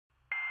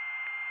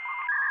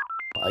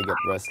I get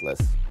restless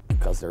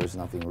because there is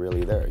nothing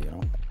really there, you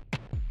know.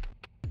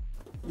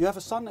 You have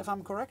a son, if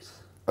I'm correct?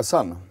 A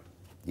son,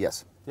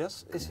 yes.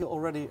 Yes? Is he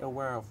already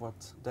aware of what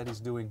Daddy's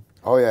doing?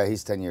 Oh yeah,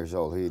 he's 10 years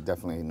old. He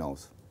definitely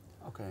knows.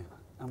 Okay.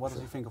 And what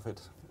does he think of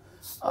it?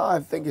 I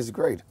think it's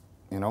great.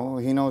 You know,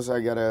 he knows I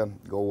gotta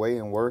go away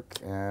and work,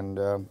 and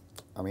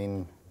I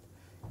mean,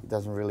 he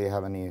doesn't really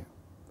have any.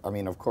 I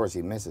mean, of course,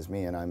 he misses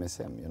me and I miss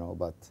him, you know,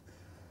 but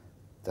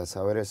that's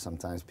how it is.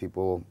 Sometimes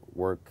people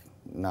work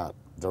not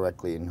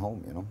directly in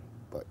home, you know,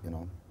 but, you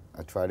know,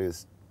 I try to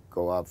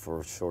go out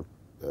for short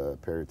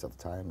periods of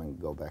time and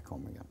go back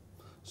home again.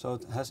 So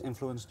it has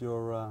influenced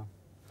your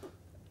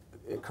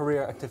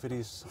career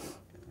activities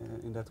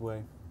in that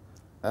way?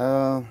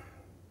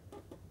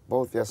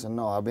 Both yes and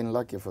no. I've been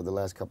lucky for the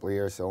last couple of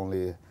years to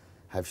only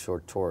have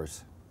short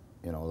tours,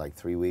 you know, like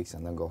 3 weeks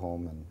and then go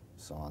home and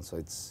so on. So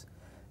it's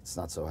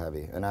not so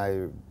heavy. And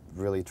I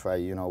really try,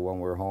 you know, when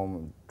we're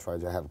home, try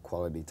to have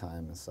quality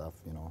time and stuff,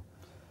 you know.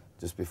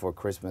 Just before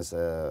Christmas,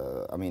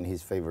 I mean,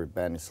 his favorite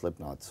band is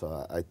Slipknot,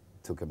 so I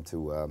took him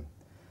to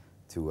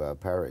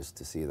Paris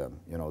to see them.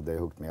 You know, they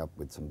hooked me up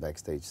with some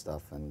backstage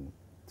stuff, and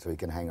so he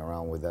can hang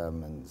around with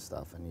them and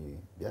stuff, and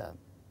he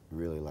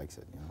really likes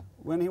it, you know.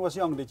 When he was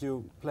young, did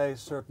you play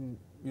certain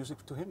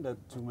music to him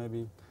to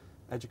maybe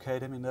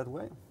educate him in that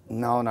way?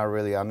 No, not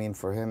really. I mean,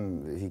 for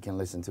him, he can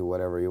listen to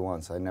whatever he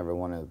wants. I never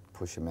want to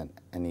push him in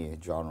any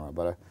genre,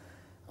 but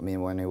I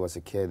mean, when he was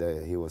a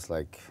kid, he was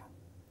like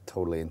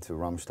totally into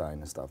Rammstein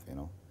and stuff, you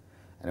know.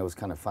 And it was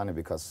kind of funny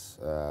because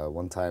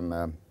one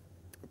time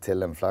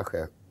Till and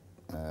Flache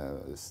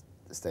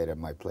stayed at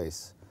my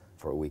place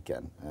for a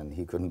weekend, and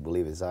he couldn't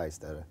believe his eyes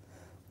that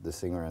the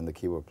singer and the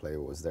keyboard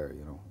player was there,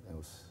 you know. It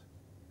was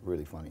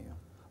really funny, you know.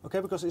 Okay,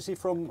 because is he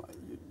from,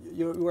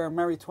 you were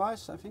married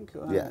twice, I think?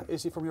 Yeah.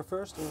 Is he from your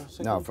first or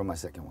second? No, from my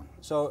second one.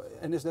 So,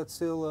 and is that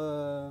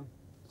still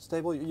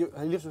stable? He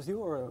lives with you,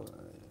 or?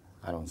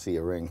 I don't see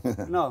a ring.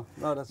 No,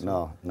 that's...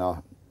 No,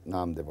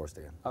 I'm divorced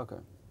again. Okay.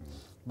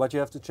 But you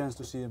have the chance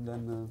to see him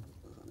then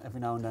every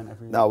now and then,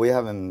 No, we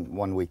have him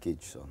 1 week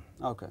each, so.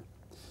 Okay.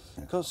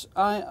 Because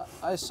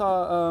I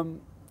saw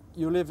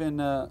you live in,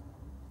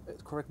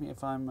 correct me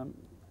if I'm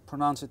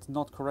pronounce it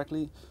not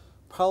correctly,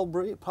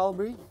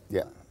 Pärlby?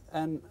 Yeah.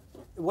 And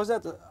was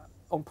that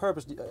on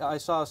purpose? I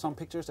saw some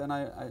pictures and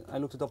I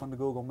looked it up on the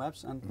Google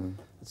Maps, and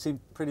it seemed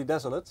pretty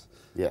desolate.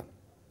 Yeah.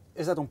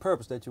 Is that on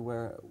purpose that you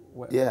were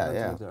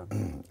yeah. there?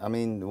 I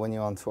mean, when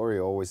you're on tour,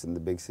 you're always in the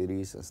big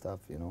cities and stuff,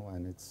 you know,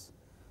 and it's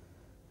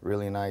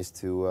really nice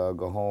to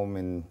go home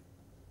in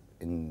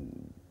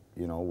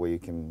you know, where you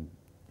can,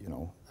 you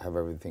know, have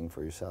everything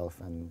for yourself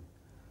and,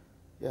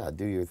 yeah,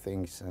 do your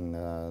things and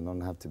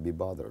don't have to be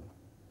bothered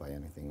by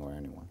anything or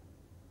anyone.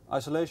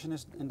 Isolation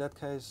is, in that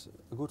case,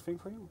 a good thing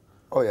for you?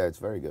 Oh yeah, it's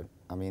very good.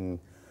 I mean,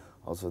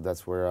 also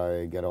that's where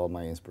I get all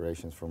my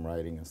inspirations from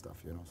writing and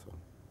stuff, you know, so.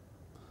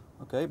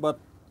 Okay, but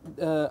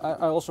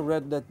I also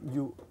read that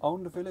you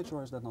own the village,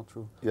 or is that not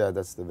true? Yeah,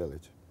 that's the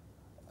village.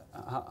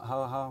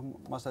 How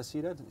must I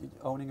see that?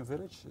 Owning a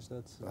village, is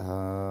that?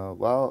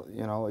 Well,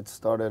 you know, it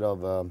started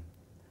of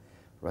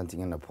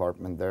renting an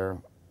apartment there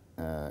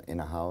in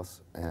a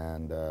house,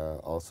 and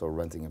also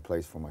renting a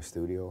place for my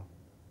studio.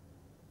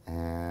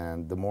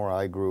 And the more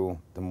I grew,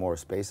 the more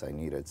space I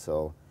needed.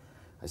 So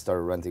I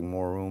started renting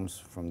more rooms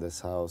from this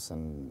house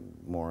and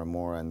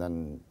more. And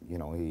then, you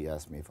know, he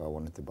asked me if I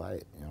wanted to buy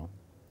it, you know.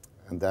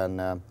 And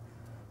then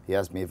he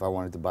asked me if I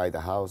wanted to buy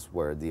the house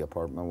where the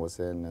apartment was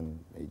in, and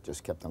he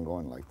just kept on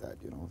going like that,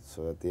 you know.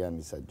 So at the end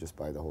he said, just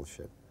buy the whole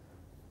shit.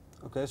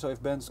 Okay, so if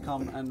bands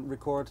come and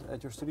record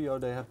at your studio,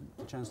 they have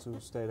a chance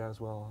to stay there as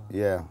well?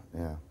 Yeah.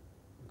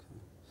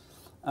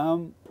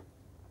 Okay.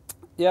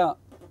 Yeah,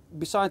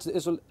 besides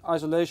the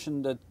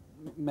isolation that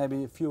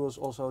maybe fuels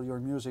also your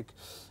music,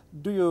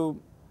 do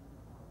you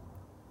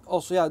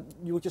also,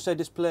 would you say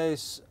this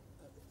place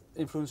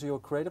influences you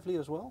creatively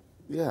as well?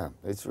 Yeah,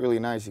 it's really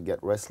nice. You get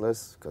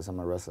restless, because I'm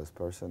a restless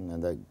person,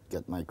 and I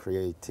get my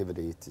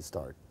creativity to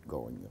start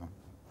going, you know.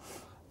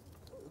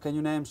 Can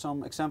you name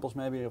some examples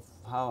maybe of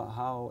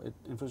how it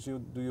influences you?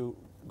 Do you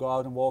go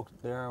out and walk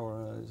there,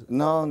 or?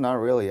 No, not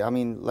really. I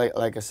mean,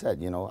 like I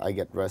said, you know, I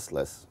get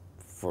restless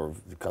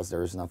because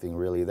there is nothing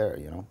really there,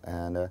 you know,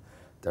 and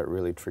that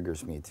really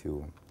triggers me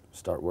to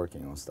start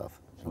working on stuff.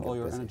 So all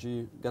your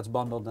energy gets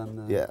bundled and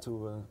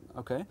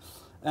okay,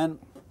 and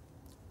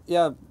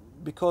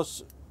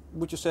because.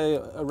 Would you say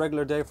a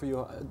regular day for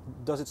you,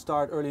 does it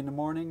start early in the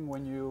morning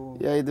when you...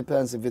 Yeah, it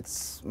depends. If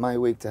it's my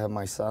week to have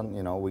my son,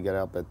 you know, we get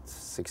up at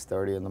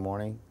 6:30 in the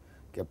morning,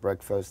 get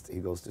breakfast, he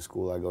goes to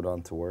school, I go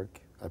down to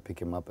work, I pick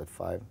him up at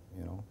 5,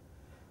 you know.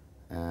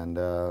 And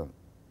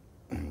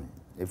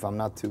if I'm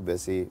not too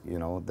busy, you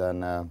know,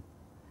 then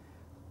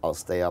I'll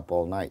stay up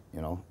all night,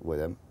 you know,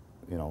 with him,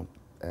 you know.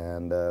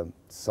 And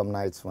some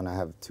nights when I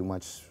have too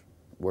much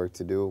work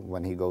to do,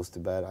 when he goes to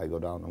bed, I go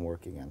down and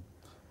work again.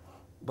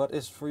 But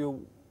is for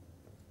you,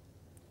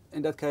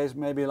 in that case,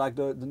 maybe like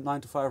the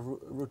 9 to 5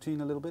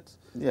 routine a little bit?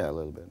 Yeah, a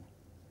little bit.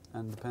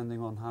 And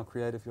depending on how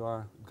creative you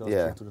are, it goes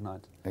into the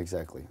night?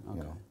 Exactly. Okay.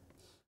 You know.